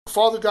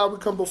Father God, we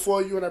come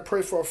before you and I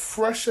pray for a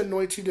fresh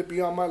anointing to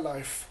be on my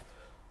life.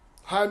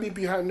 Hide me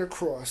behind the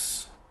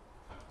cross.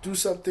 Do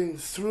something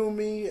through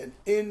me and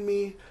in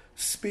me.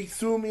 Speak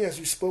through me as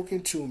you've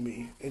spoken to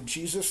me. In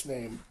Jesus'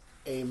 name,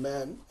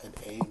 amen and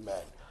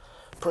amen.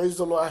 Praise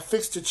the Lord. I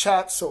fixed the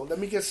chat, so let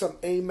me get some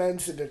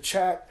amens in the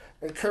chat.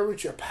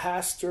 Encourage your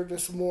pastor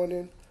this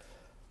morning.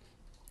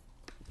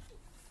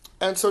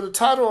 And so the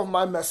title of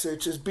my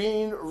message is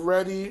Being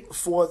Ready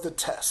for the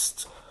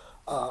Test.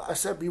 I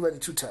said be ready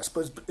to test,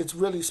 but it's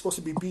really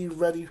supposed to be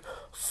ready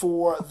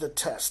for the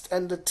test.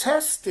 And the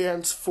test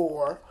stands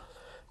for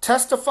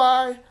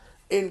testify,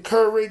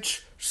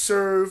 encourage,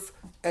 serve,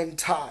 and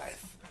tithe.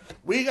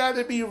 We got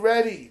to be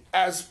ready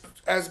as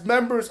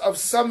members of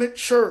Summit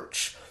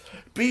Church.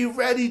 Be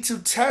ready to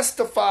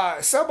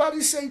testify. Somebody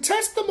say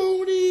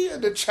testimony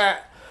in the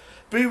chat.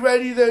 Be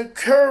ready to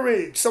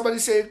encourage. Somebody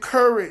say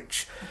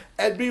encourage.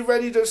 And be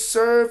ready to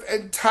serve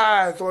and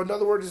tithe, or in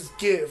other words,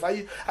 give.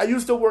 I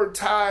use the word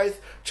tithe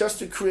just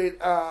to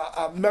create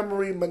a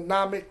memory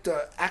mnemonic,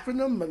 the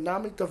acronym,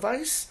 mnemonic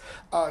device.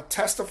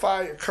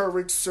 Testify,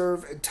 encourage,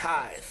 serve, and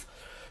tithe.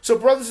 So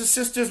brothers and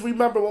sisters,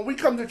 remember, when we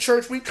come to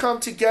church, we come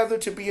together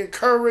to be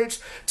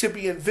encouraged, to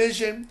be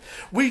envisioned.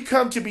 We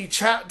come to be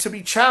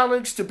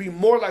challenged, to be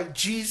more like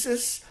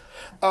Jesus.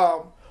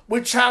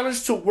 We're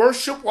challenged to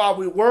worship while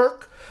we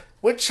work.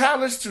 We're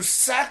challenged to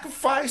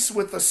sacrifice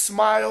with a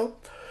smile.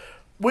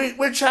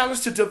 We're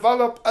challenged to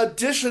develop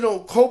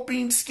additional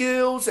coping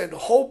skills and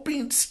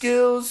hoping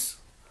skills.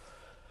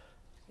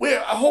 We're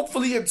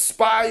hopefully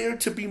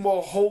inspired to be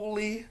more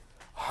holy,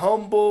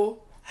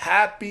 humble,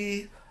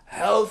 happy,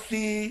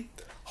 healthy,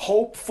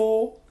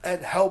 hopeful,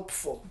 and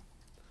helpful.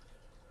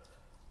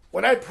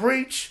 When I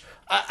preach,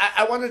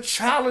 I want to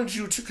challenge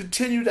you to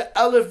continue to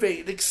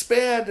elevate,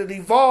 expand, and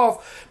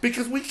evolve,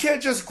 because we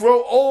can't just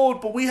grow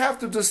old, but we have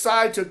to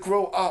decide to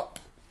grow up.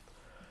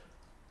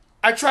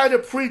 I try to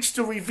preach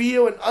to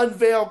reveal and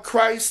unveil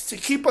Christ, to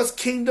keep us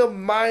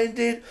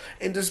kingdom-minded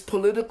in this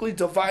politically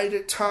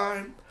divided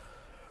time,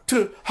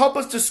 to help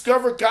us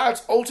discover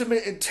God's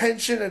ultimate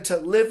intention and to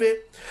live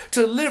it,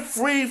 to live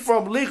free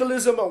from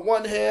legalism on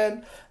one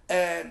hand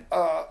and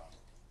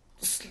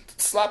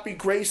sloppy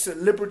grace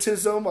and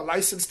libertism, a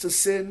license to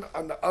sin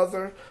on the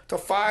other, to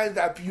find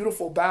that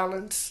beautiful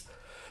balance,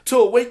 to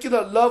awaken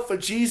a love for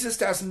Jesus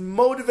that's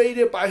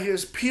motivated by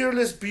his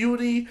peerless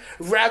beauty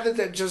rather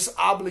than just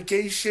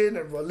obligation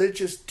and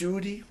religious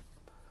duty.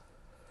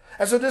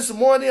 And so this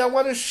morning I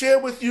want to share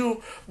with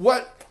you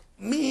what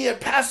me and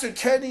Pastor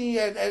Kenny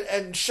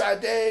and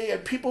Sade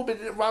and people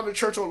been around the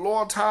church a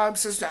long time,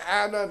 Sister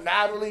Anna,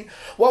 Natalie,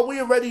 what we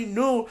already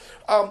knew.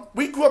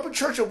 We grew up in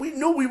church and we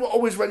knew we were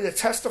always ready to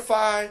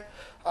testify.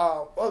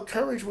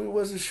 Courage, we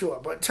wasn't sure,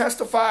 but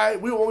testify,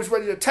 we were always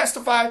ready to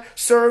testify,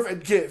 serve,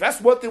 and give. That's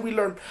one thing we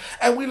learned.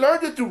 And we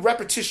learned it through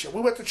repetition.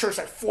 We went to church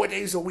like 4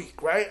 days a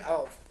week, right?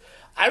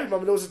 I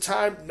remember there was a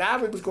time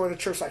Natalie was going to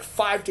church like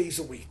 5 days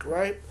a week,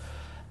 right?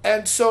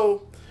 And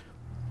so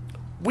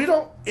we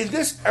don't, in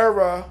this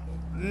era,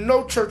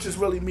 no church is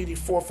really meeting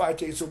 4 or 5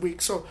 days a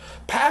week. So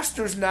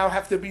pastors now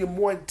have to be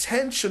more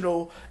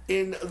intentional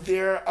in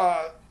their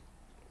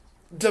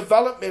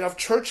development of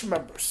church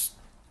members.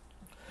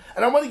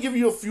 And I want to give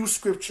you a few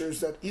scriptures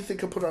that Ethan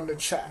can put on the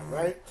chat,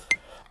 right?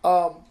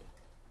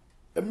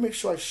 Let me make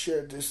sure I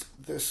shared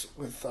this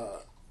with,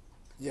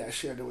 I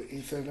shared it with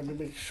Ethan. Let me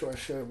make sure I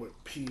share it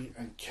with P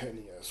and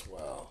Kenny as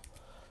well.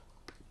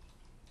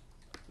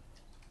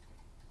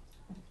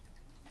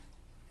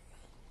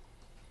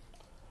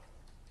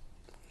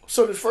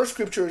 So the first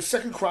scripture is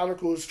 2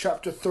 Chronicles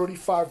chapter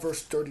 35,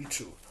 verse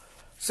 32.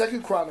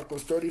 2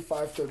 Chronicles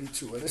 35,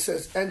 32. And it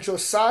says, And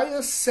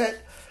Josiah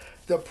set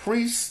the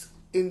priests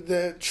in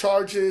the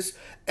charges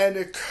and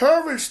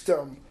encouraged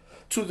them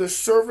to the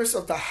service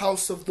of the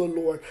house of the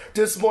Lord.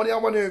 This morning I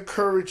want to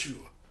encourage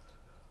you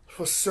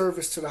for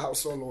service to the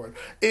house of the Lord.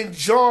 In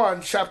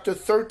John chapter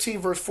 13,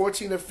 verse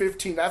 14 and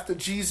 15, after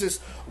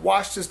Jesus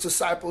washed his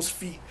disciples'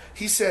 feet,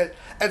 he said,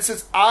 And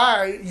since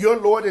I, your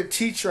Lord and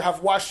teacher,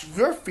 have washed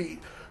your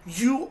feet,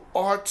 you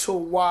are to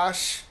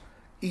wash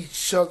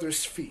each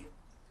other's feet.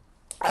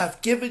 I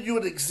have given you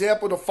an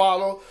example to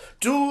follow.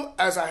 Do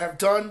as I have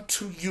done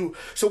to you.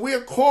 So we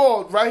are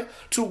called, right,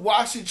 to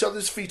wash each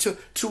other's feet,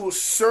 to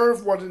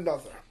serve one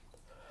another.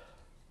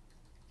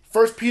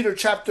 1 Peter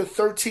chapter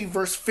 13,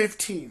 verse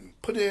 15.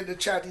 Put it in the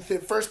chat. He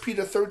said, 1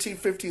 Peter 13,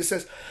 15. It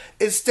says,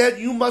 Instead,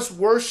 you must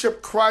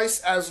worship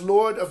Christ as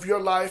Lord of your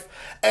life.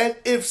 And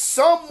if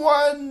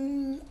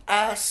someone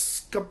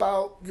asks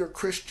about your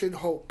Christian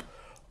hope,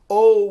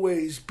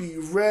 always be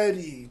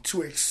ready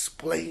to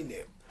explain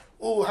it.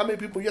 Oh, how many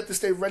people you have to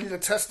stay ready to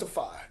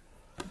testify?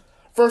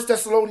 1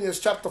 Thessalonians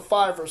chapter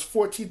 5, verse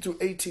 14 through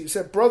 18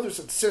 said, Brothers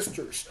and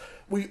sisters,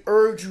 we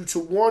urge you to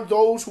warn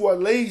those who are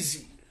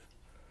lazy.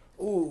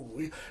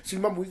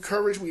 Remember, we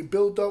encourage, we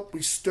build up,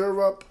 we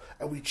stir up,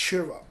 and we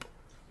cheer up.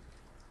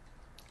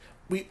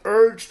 We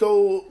urge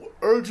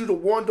you to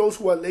warn those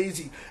who are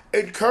lazy.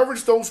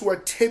 Encourage those who are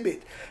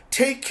timid.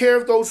 Take care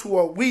of those who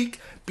are weak.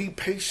 Be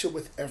patient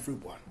with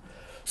everyone.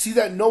 See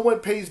that no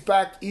one pays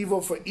back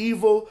evil for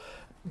evil,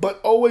 but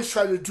always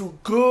try to do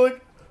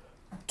good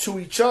to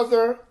each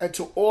other and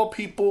to all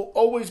people.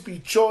 Always be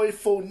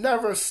joyful.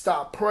 Never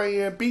stop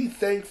praying. Be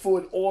thankful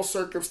in all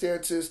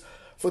circumstances,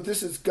 for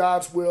this is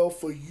God's will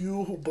for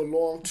you who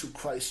belong to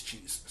Christ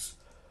Jesus.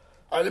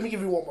 All right, let me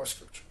give you one more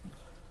scripture.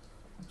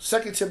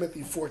 2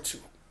 Timothy 4:2.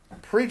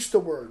 Preach the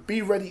word.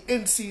 Be ready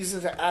in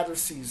season and out of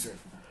season.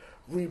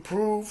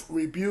 Reprove,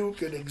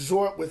 rebuke, and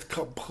exhort with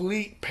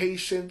complete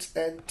patience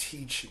and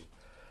teaching.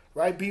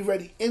 Right? Be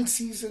ready in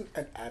season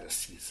and out of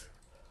season.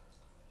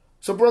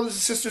 So, brothers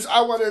and sisters,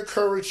 I want to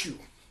encourage you,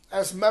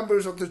 as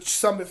members of the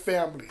Summit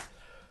family,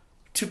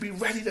 to be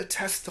ready to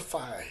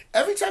testify.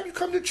 Every time you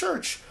come to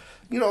church,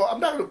 I'm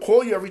not going to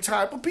call you every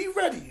time, but be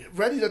ready.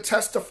 Ready to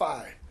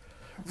testify.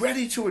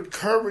 Ready to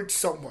encourage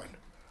someone.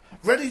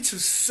 Ready to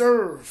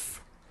serve.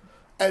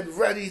 And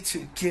ready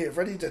to give.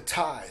 Ready to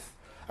tithe.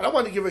 And I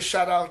want to give a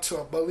shout out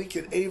to Malik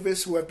and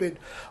Avis, who have been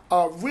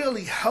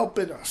really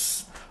helping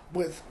us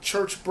with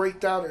church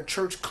breakdown and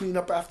church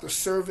cleanup after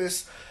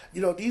service.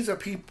 These are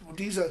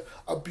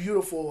a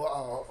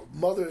beautiful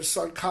mother and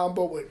son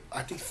combo with,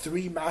 I think,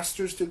 3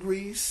 master's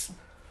degrees.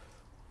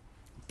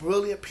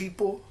 Brilliant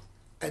people,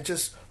 and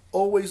just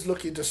always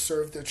looking to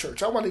serve their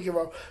church. I want to give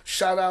a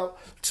shout out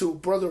to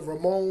Brother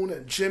Ramon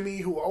and Jimmy,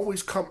 who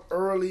always come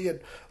early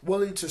and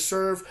willing to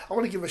serve. I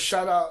want to give a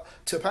shout out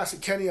to Pastor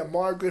Kenny and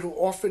Margaret, who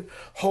often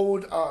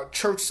hold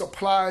church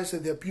supplies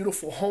in their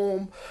beautiful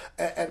home,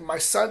 and my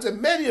sons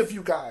and many of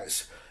you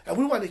guys. And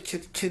we want to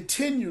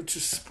continue to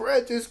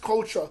spread this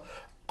culture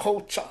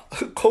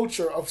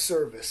of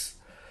service.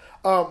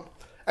 And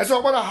so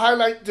I want to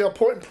highlight the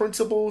important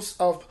principles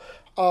of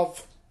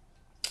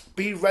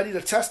be ready to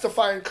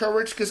testify and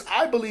encourage, because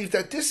I believe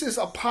that this is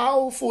a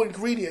powerful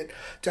ingredient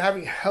to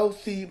having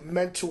healthy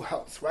mental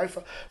health, right?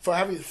 For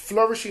having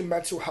flourishing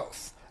mental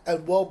health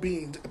and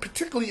well-being,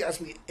 particularly as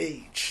we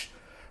age.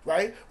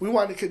 Right? We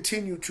want to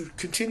continue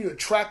to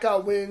track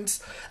our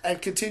wins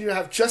and continue to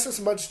have just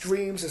as much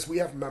dreams as we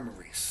have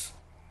memories.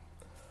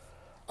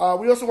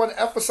 We also want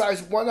to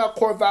emphasize one of our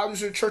core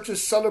values in the church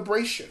is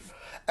celebration.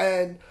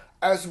 And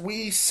as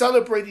we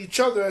celebrate each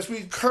other, as we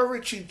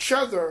encourage each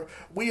other,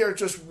 we are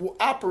just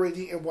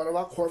operating in one of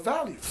our core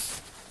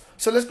values.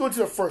 So let's go to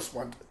the first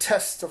one,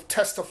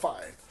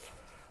 testifying.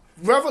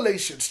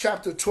 Revelations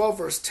chapter 12,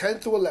 verse 10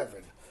 through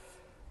 11.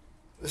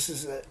 This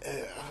is an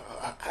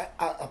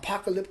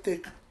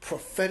apocalyptic,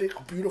 prophetic,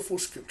 beautiful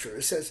scripture.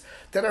 It says,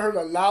 "Then I heard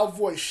a loud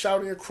voice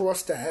shouting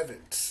across the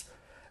heavens.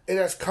 It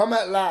has come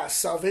at last,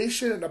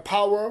 salvation and the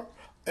power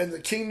and the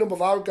kingdom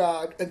of our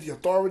God and the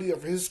authority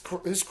of his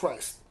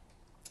Christ.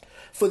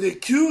 For the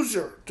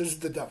accuser," this is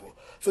the devil,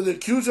 "for the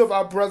accuser of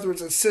our brethren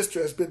and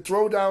sisters has been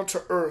thrown down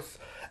to earth,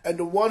 and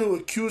the one who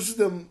accuses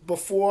them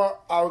before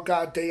our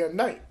God day and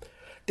night.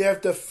 They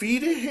have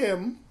defeated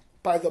him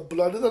by the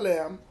blood of the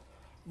Lamb,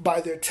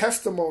 by their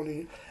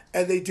testimony,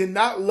 and they did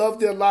not love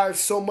their lives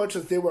so much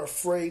that they were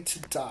afraid to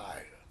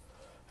die."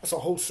 That's a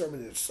whole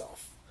sermon in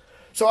itself.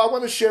 So I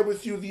want to share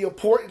with you the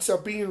importance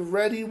of being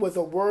ready with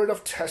a word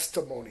of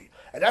testimony.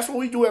 And that's what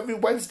we do every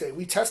Wednesday.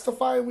 We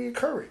testify and we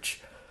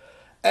encourage.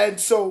 And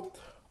so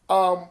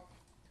one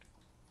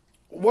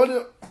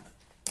of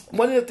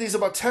the things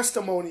about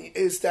testimony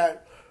is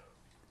that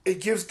it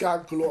gives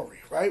God glory,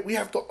 right? We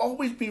have to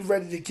always be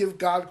ready to give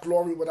God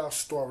glory with our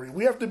story.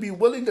 We have to be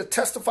willing to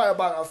testify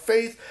about our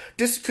faith.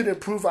 This could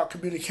improve our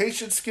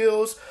communication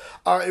skills.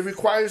 It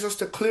requires us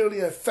to clearly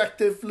and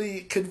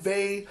effectively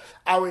convey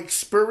our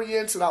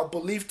experience and our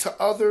belief to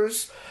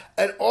others.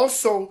 And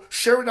also,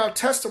 sharing our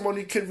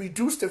testimony can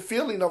reduce the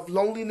feeling of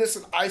loneliness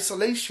and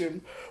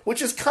isolation,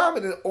 which is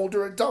common in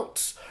older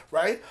adults,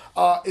 right?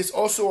 It's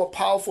also a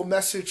powerful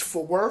message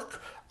for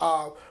work.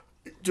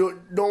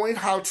 Knowing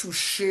how to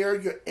share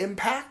your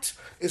impact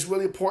is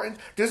really important.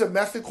 There's a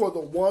method called the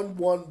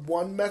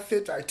 1-1-1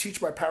 method that I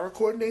teach my parent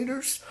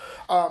coordinators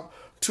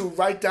to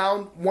write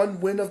down one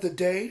win of the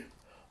day,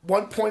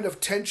 1 point of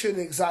tension,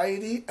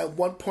 anxiety, and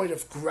 1 point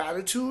of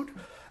gratitude.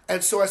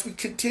 And so as we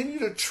continue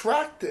to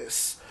track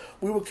this,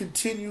 we will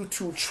continue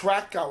to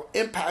track our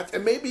impact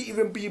and maybe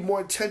even be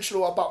more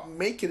intentional about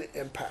making an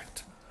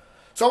impact.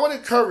 So I want to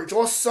encourage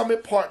all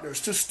Summit partners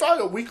to start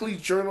a weekly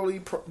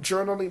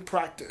journaling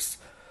practice.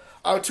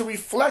 To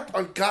reflect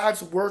on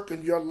God's work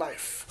in your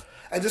life.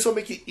 And this will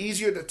make it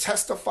easier to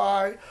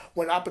testify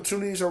when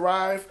opportunities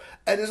arrive.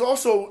 And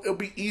it'll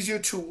be easier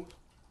to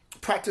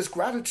practice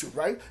gratitude,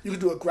 right? You can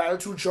do a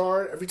gratitude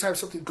jar. Every time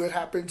something good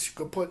happens, you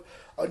can put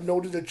a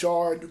note in the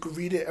jar and you can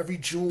read it every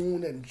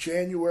June and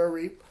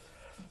January.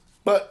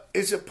 But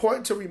it's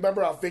important to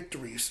remember our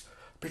victories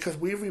because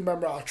we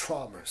remember our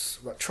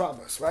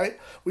traumas, right?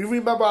 We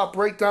remember our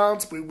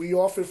breakdowns, but we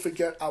often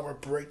forget our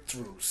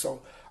breakthroughs.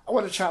 So I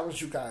want to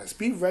challenge you guys.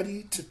 Be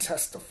ready to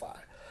testify.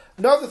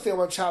 Another thing I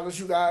want to challenge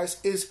you guys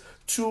is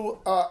to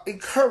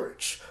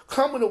encourage.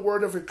 Come with a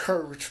word of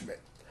encouragement.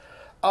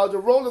 The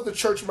role of the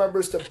church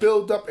members to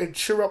build up and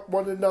cheer up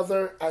one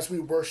another as we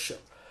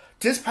worship.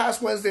 This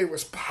past Wednesday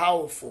was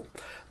powerful.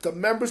 The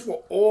members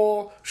were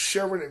all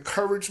sharing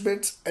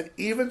encouragement and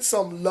even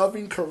some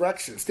loving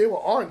corrections. They were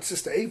on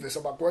Sister Avis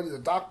about going to the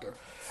doctor.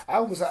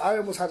 I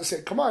almost had to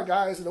say, come on,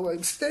 guys. And they're like,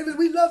 Mrs. Davis,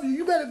 we love you.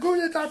 You better go to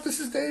your doctor,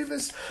 Mrs.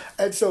 Davis.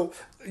 And so,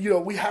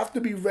 we have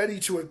to be ready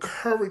to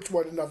encourage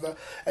one another.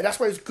 And that's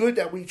why it's good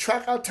that we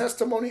track our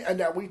testimony and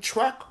that we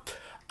track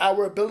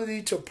our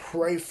ability to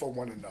pray for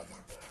one another,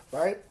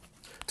 right?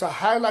 To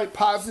highlight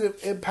positive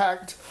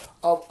impact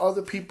of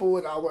other people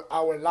in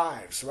our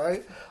lives,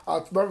 right?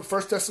 Remember,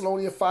 1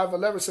 Thessalonians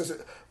 5:11 says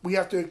that we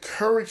have to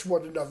encourage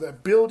one another,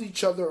 build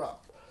each other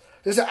up.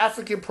 There's an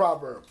African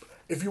proverb.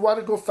 If you want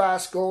to go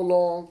fast, go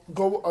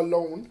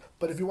alone.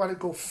 But if you want to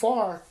go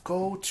far,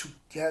 go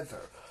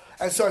together.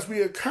 And so as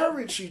we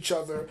encourage each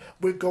other,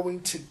 we're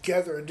going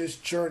together in this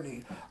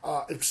journey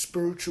of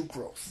spiritual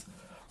growth.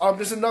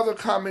 There's another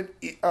common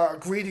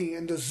greeting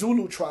in the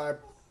Zulu tribe,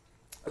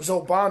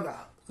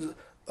 Sawubona.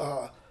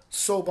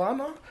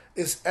 Sawubona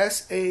is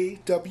Sawubona.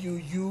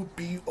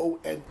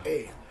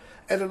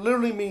 And it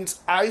literally means,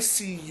 I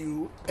see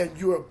you, and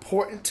you're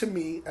important to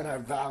me, and I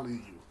value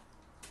you.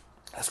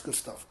 That's good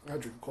stuff. I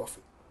drink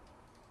coffee.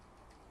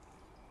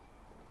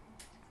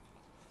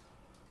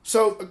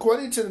 So,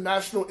 according to the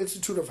National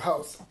Institute of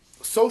Health,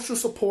 social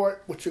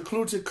support, which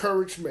includes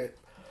encouragement,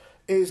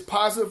 is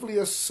positively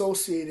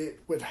associated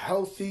with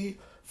healthy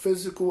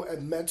physical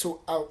and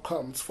mental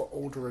outcomes for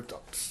older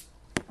adults.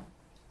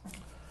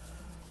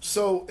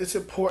 So it's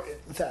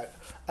important that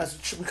as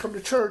we come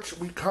to church,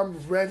 we come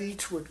ready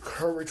to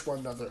encourage one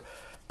another.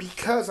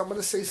 Because I'm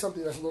going to say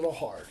something that's a little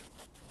hard.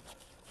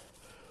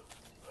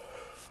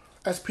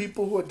 As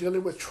people who are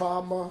dealing with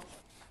trauma,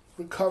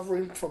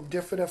 recovering from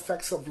different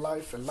effects of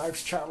life and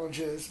life's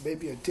challenges,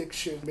 maybe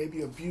addiction,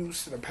 maybe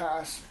abuse in the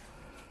past,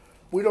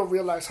 we don't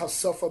realize how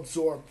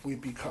self-absorbed we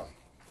become.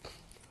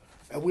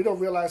 And we don't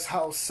realize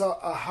how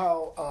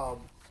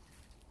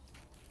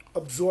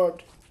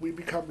absorbed we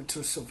become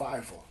into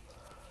survival.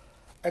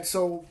 And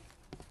so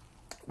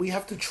we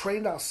have to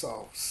train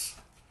ourselves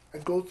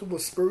and go through a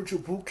spiritual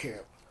boot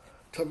camp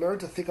to learn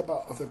to think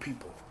about other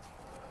people.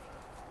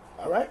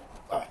 All right?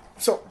 All right.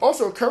 So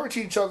also encourage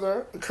each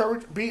other.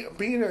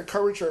 Being an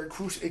encourager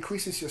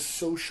increases your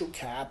social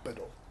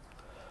capital.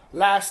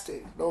 Last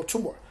thing. No, two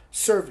more.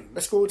 Serving.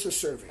 Let's go into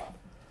serving.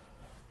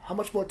 How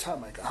much more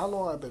time I got? How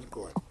long have I been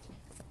going?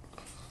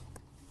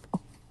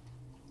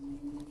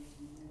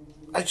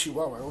 Actually,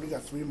 wow, I only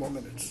got 3 more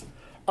minutes.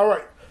 All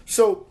right.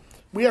 So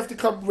we have to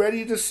come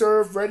ready to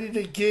serve, ready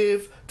to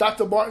give.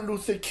 Dr. Martin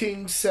Luther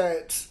King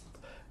said,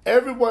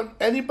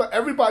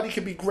 everybody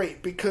can be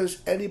great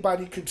because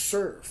anybody could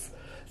serve.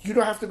 You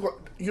don't have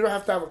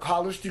to have a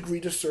college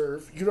degree to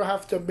serve. You don't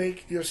have to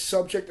make your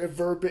subject and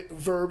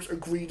verbs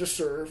agree to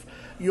serve.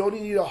 You only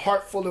need a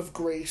heart full of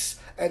grace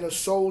and a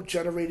soul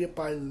generated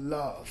by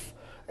love.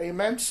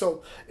 Amen.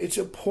 So it's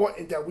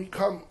important that we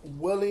come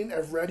willing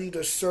and ready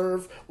to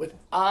serve with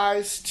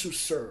eyes to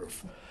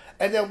serve.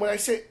 And then when I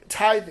say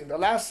tithing, the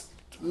last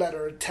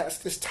letter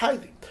test is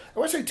tithing. And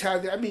when I say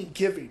tithing, I mean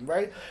giving,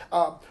 right?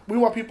 We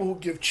want people who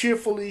give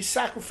cheerfully,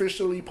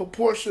 sacrificially,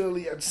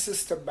 proportionally, and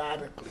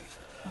systematically.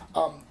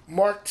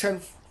 Mark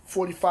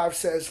 10:45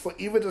 says, "For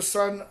even the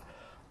Son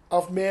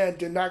of Man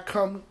did not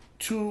come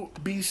to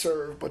be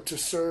served, but to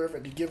serve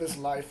and to give his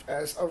life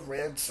as a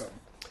ransom."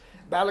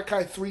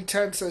 Malachi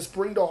 3:10 says,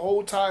 "Bring the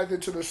whole tithe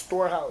into the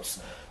storehouse,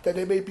 that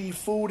there may be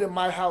food in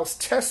my house.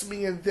 Test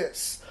me in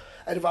this,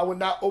 and if I would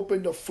not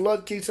open the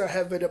floodgates of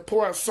heaven and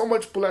pour out so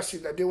much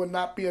blessing that there would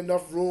not be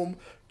enough room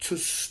to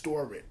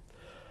store it."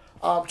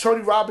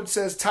 Tony Robbins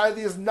says,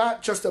 "Tithing is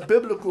not just a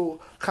biblical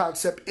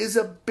concept, it's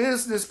a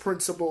business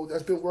principle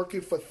that's been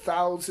working for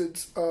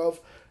thousands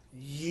of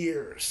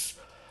years."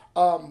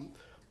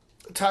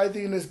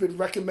 Tithing has been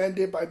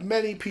recommended by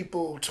many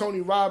people.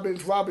 Tony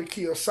Robbins, Robert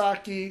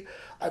Kiyosaki,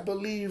 I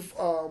believe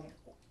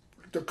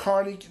the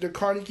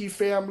Carnegie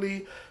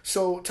family.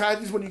 So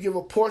tithing is when you give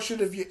a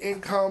portion of your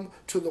income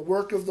to the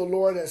work of the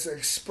Lord as an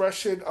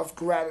expression of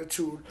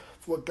gratitude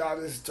for what God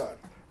has done.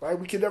 Right?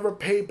 We can never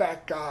pay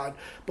back God,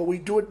 but we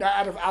do it not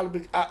out of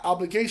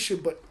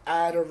obligation, but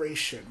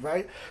adoration.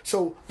 Right?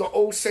 So the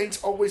old saints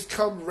always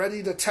come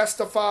ready to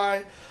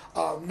testify.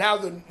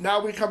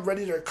 Now we come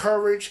ready to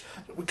encourage,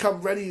 we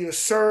come ready to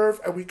serve,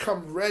 and we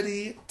come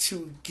ready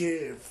to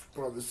give,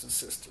 brothers and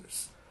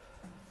sisters.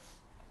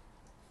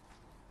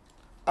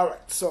 All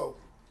right, so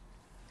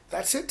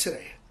that's it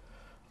today.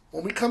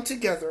 When we come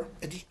together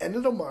at the end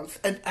of the month,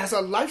 and as a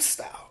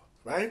lifestyle,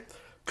 right?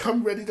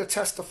 Come ready to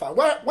testify.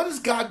 What is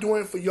God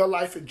doing for your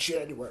life in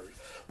January?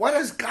 What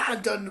has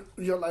God done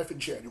in your life in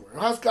January?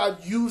 How has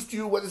God used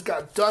you? What has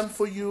God done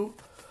for you?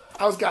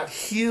 How has God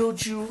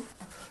healed you?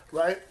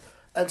 Right?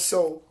 And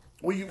so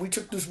we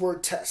took this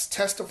word test,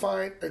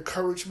 testifying,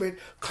 encouragement.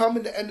 Come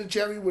in the end of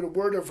January with a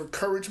word of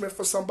encouragement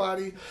for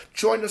somebody.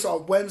 Join us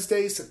on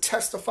Wednesdays to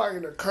testify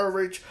and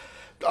encourage.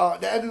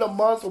 The end of the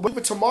month, or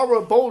even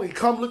tomorrow boldly,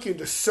 come looking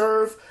to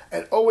serve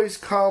and always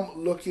come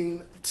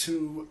looking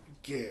to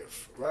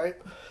give, right?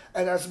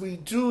 And as we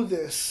do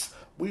this,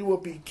 we will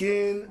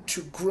begin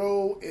to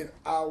grow in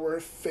our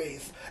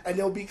faith, and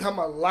it'll become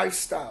a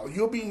lifestyle.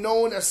 You'll be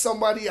known as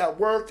somebody at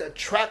work that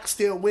tracks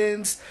their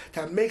wins,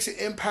 that makes an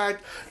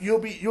impact.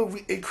 You'll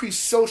increase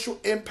social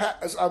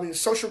impact,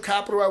 social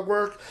capital at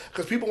work,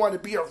 because people want to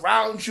be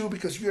around you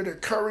because you're an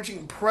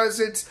encouraging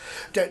presence.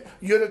 That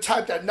you're the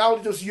type that not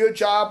only does your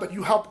job, but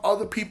you help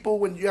other people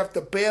when you have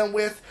the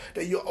bandwidth.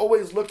 That you're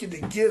always looking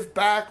to give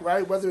back,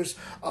 right? Whether it's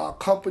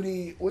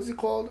company, what's it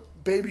called?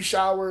 Baby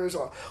showers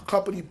or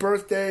company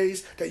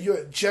birthdays, that you're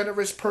a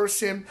generous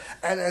person.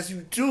 And as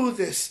you do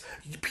this,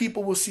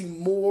 people will see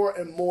more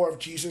and more of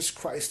Jesus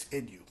Christ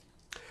in you.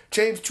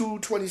 James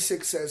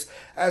 2:26 says,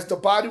 as the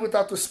body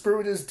without the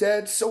spirit is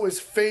dead, so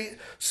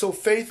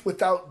faith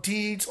without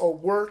deeds or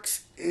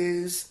works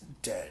is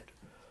dead.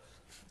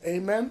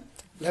 Amen.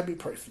 Let me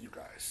pray for you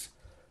guys.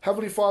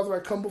 Heavenly Father, I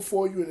come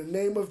before you in the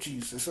name of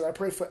Jesus, and I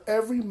pray for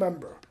every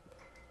member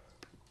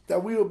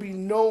that we will be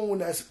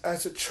known as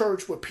a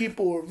church where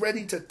people are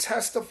ready to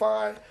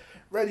testify,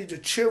 ready to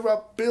cheer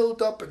up,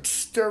 build up, and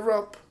stir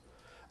up.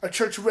 A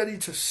church ready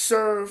to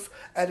serve,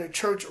 and a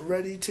church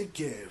ready to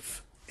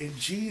give. In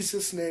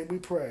Jesus' name we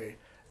pray.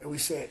 And we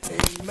say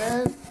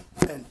amen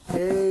and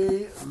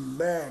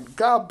amen.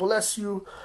 God bless you.